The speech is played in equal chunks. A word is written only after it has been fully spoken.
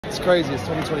crazy. It's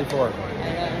 2024.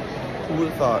 Who would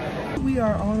have thought? We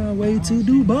are on our way to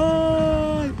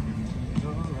Dubai.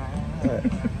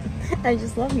 I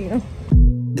just love you.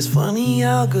 It's funny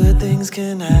how good things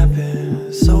can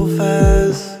happen so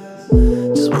fast.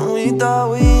 Just when we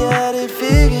thought we had it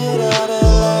figured out at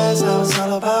last, now it's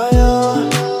all about you.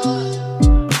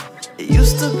 It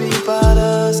used to be about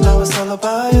us, now it's all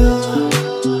about you.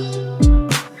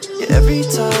 Yeah, every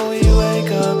time we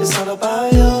wake up, it's all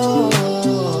about you.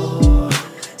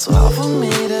 So hard for me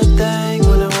to think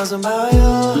when it wasn't about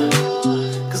you,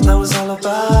 'cause now it's all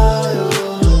about you.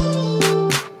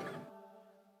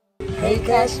 Hey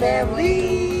Cash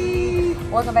family!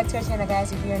 Welcome back to our channel,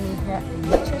 guys. If you're new here,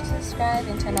 make sure to subscribe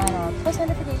and turn on our post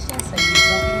notifications so you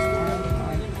don't miss out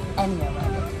on any of our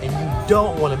videos. And you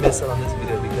don't want to miss out on this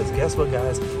video because guess what,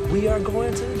 guys? We are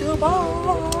going to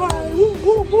Dubai! Woo,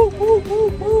 woo, woo, woo, woo,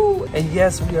 woo. And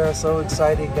yes, we are so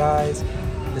excited, guys.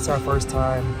 It's our first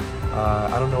time.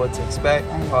 I don't know what to expect,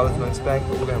 Paula's going to expect,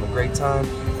 but we're going to have a great time.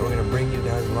 And we're going to bring you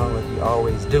guys along like we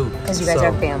always do. Because you guys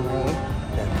are family.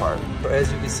 That part. But as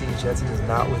you can see, Jetson is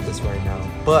not with us right now,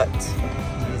 but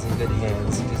he is in good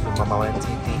hands. He's with my mama and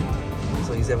TT,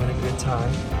 so he's having a good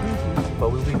time.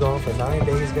 But we'll be gone for 9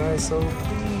 days, guys, so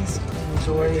please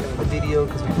enjoy the video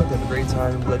because we're about to have a great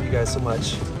time. We love you guys so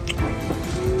much.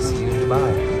 See you in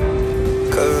Dubai.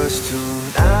 'Cause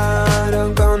tonight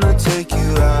I'm gonna take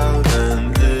you out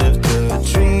and live the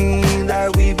dream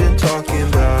that we've been talking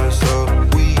about, so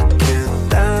we can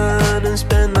dine and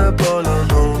spend up all our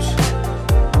hoes.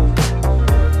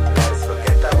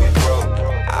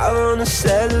 I wanna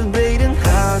celebrate and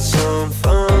have some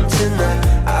fun tonight.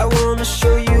 I wanna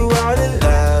show you all the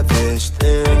lavish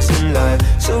things in life.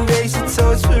 So raise your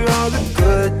toast for all the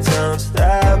good times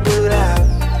that we'll have.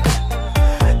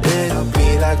 It'll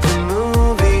be like the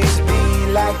movies, be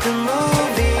like the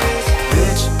movies.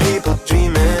 Rich people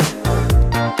dreaming,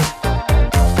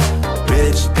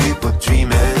 rich people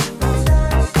dreaming,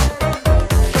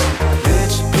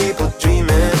 rich people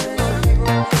dreaming,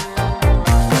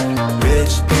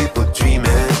 rich people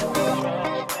dreaming.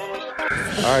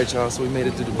 All right, y'all, so we made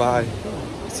it to Dubai.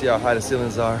 See how high the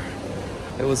ceilings are.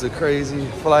 It was a crazy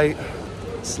flight.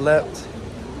 Slept.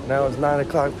 Now it's 9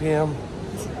 o'clock p.m.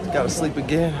 Gotta sleep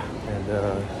again. And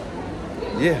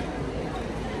yeah,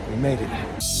 we made it.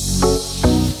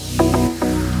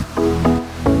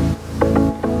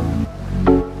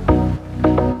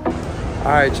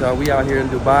 All right, y'all, we out here in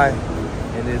Dubai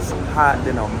and it's hot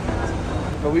than a...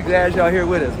 But we glad y'all here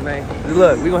with us, man.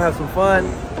 Look, we gonna have some fun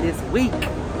this week.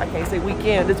 I can't say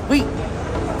weekend, this week.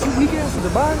 2 weekends in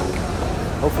Dubai.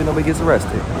 Hopefully nobody gets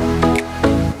arrested.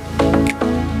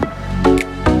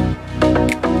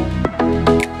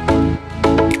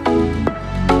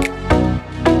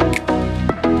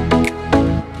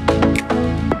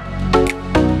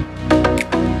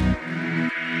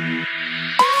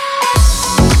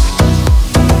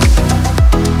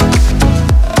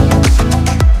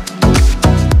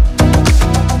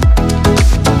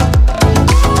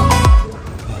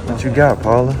 What you got,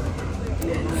 Paula?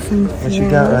 What you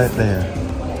got right there?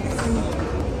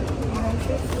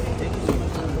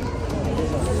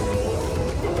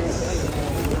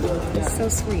 It's so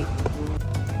sweet.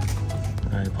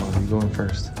 All right, Paula, you going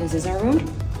first. Is this our room?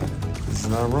 This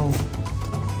is our room.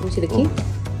 We see the key?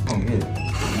 Oh, yeah.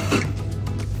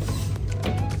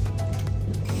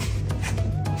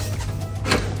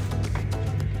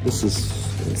 This is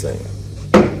insane.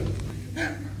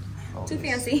 Too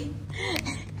fancy.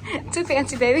 Too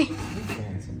fancy, baby.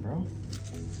 Fancy, bro.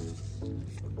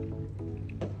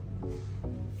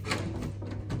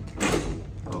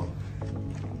 Oh.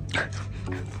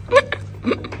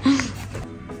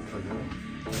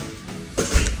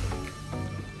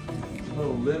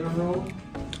 Little living room.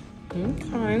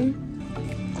 Okay.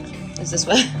 Is this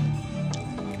what?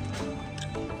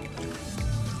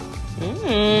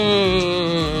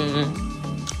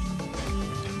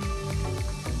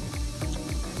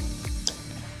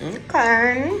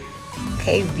 Okay.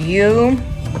 Okay, view.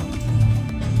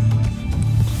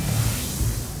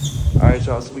 All right,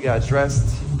 y'all, so we got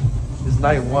dressed. It's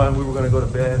night one, we were gonna go to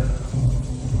bed.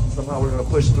 Somehow we're gonna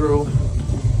push through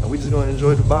and we just gonna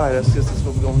enjoy Dubai. That's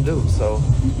what we're gonna do. So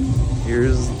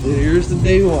here's the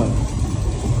day one.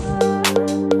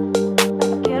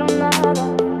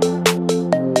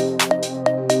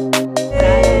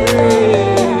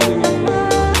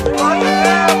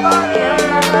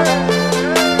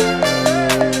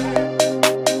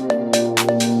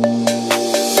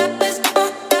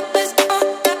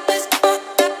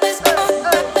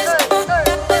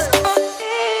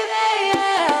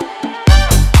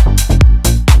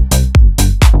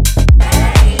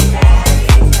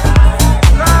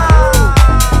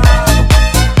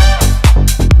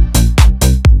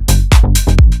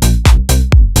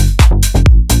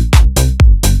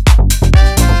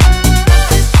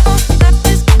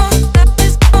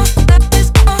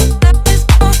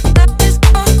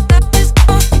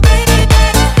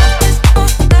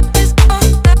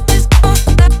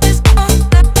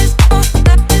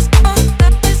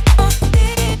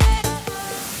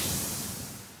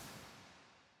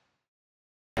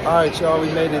 right, y'all,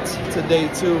 we made it to day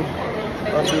 2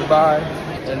 of Dubai,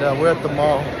 and we're at the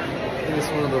mall. I think it's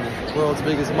one of the world's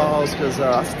biggest malls because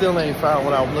I still ain't found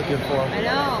what I'm looking for. I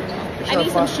know. I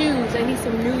need some shoes. I need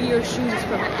some New Year shoes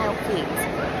for my outfit.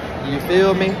 You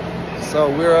feel me?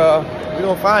 So we're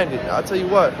gonna find it. I'll tell you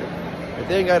what, if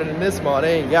they ain't got it in this mall,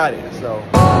 they ain't got it. So.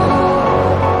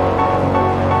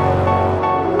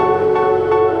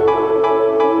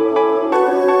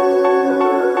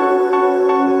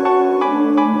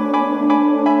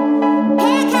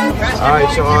 All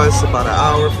right, y'all, it's about an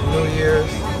hour from New Year's.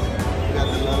 We got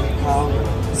the lovely Paula.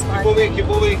 Keep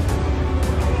moving.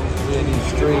 We're in these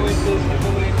streets.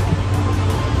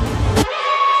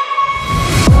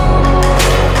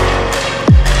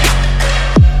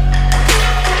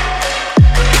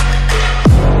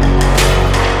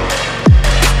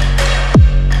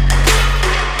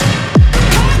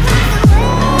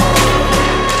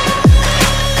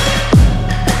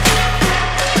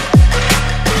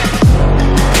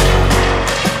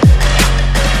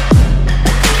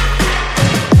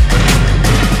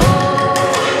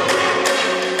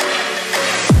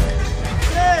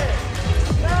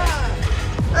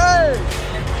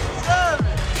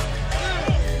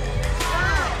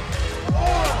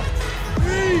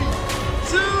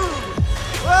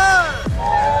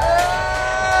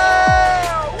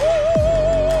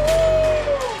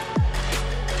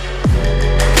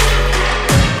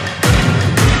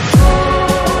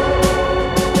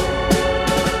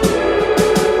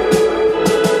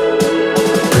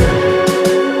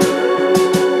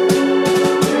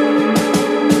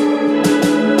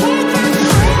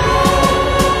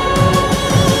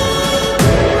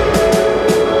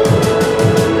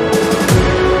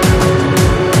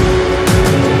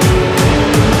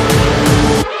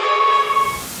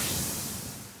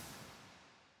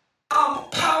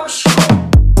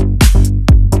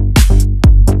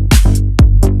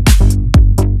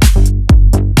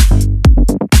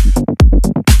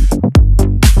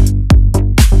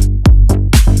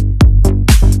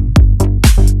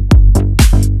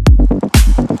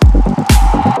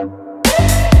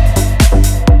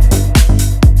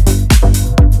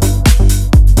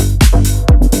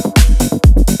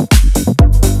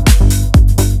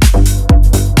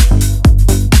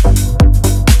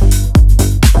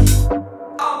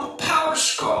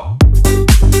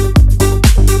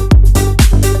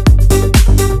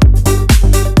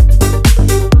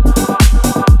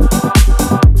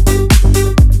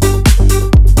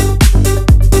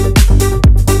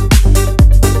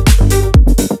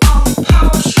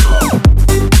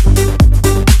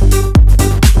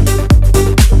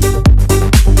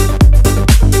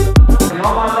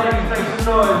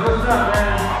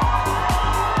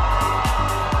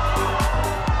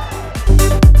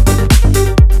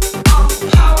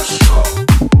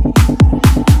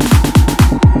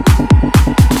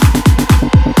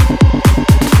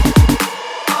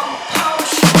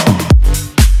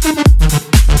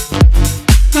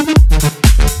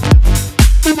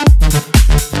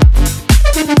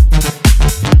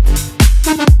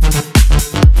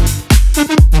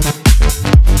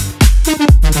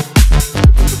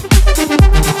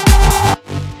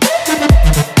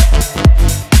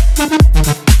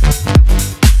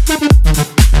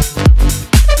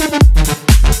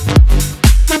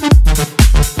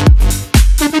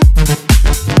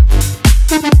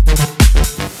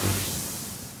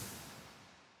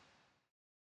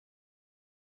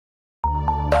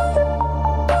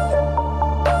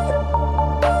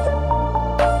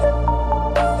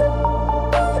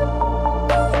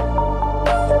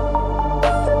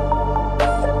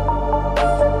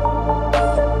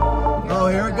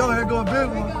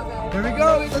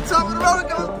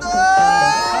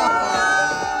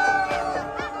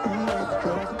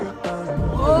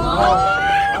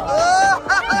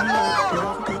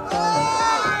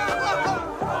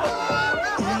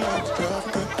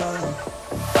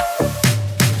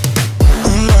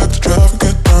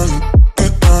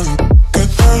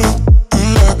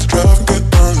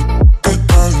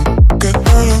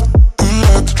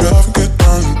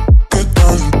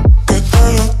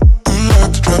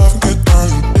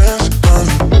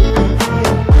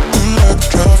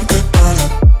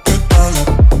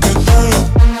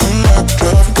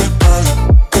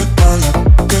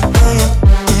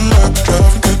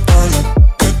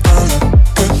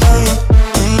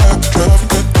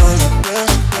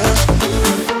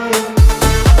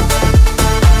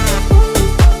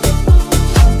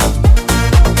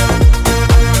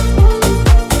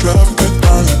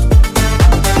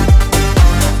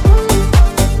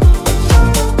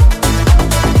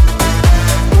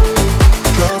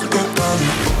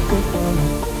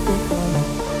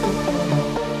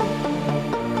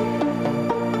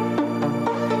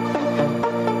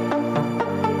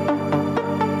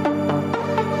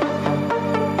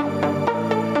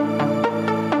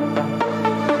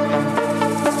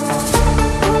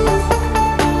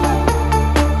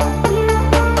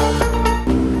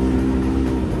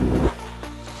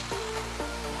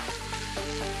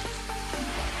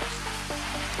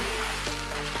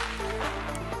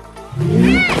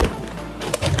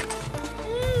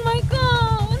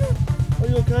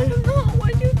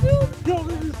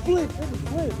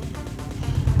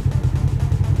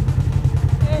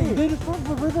 Hey, they just front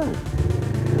foot right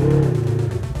there.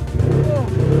 Stop.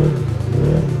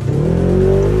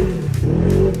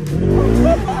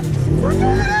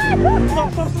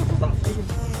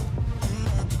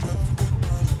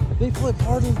 They flip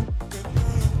harder.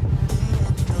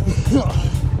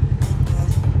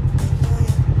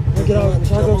 Get out.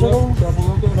 Should I go check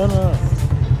over? No.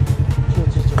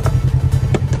 Chill.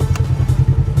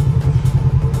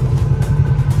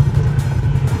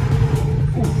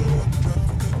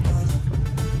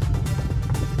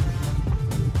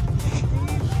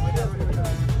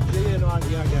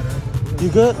 Yeah, I got her. You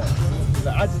good?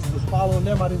 I just was following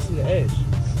them. I didn't see the edge.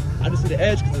 I just see the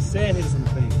edge because the sand hit us in the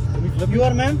face. Can we flip you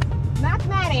out, man? Math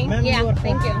matting. Ma'am, Yeah, you are-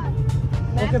 thank you.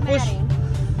 Math Okay, push. matting.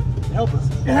 Help us.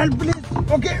 Help, please.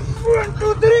 Okay, 1,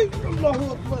 2, 3.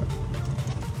 Allahu Akbar.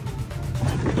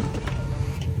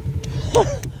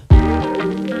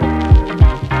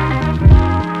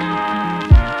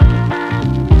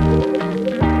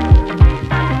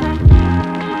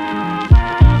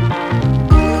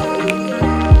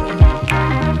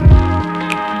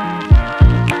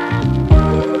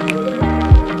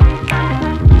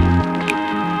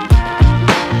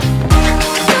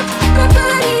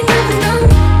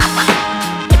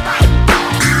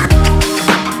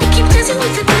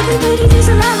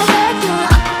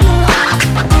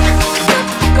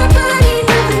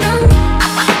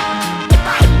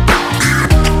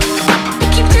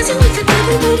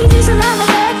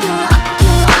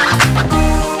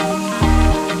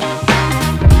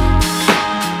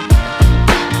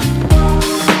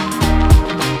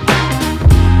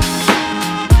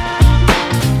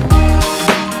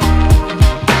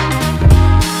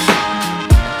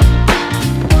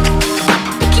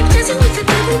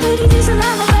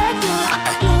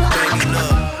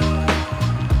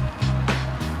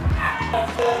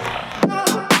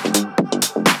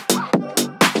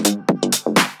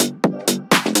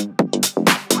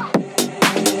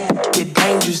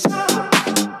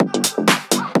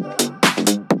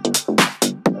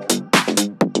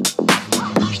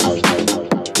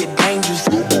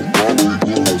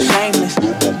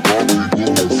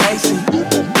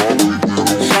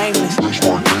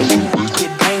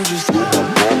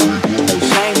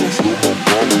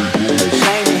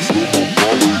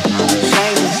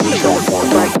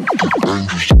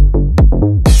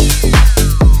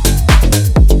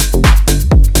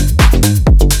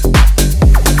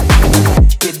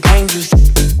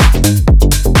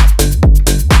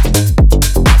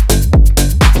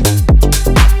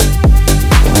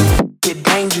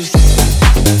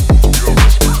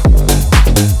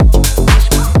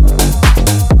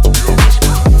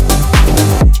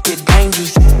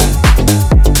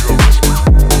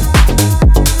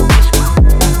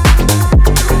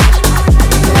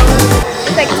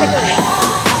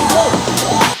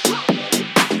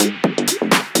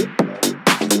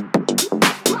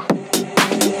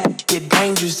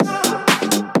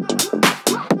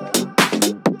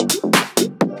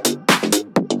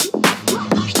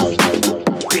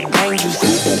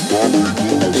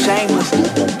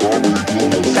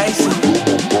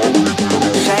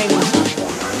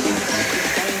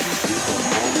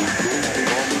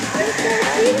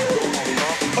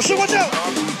 Oh shit, watch out!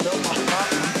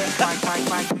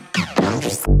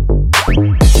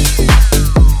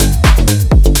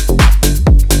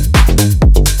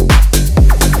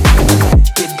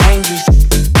 Get dangerous.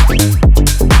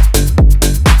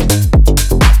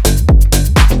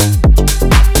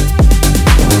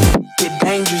 Get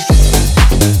dangerous.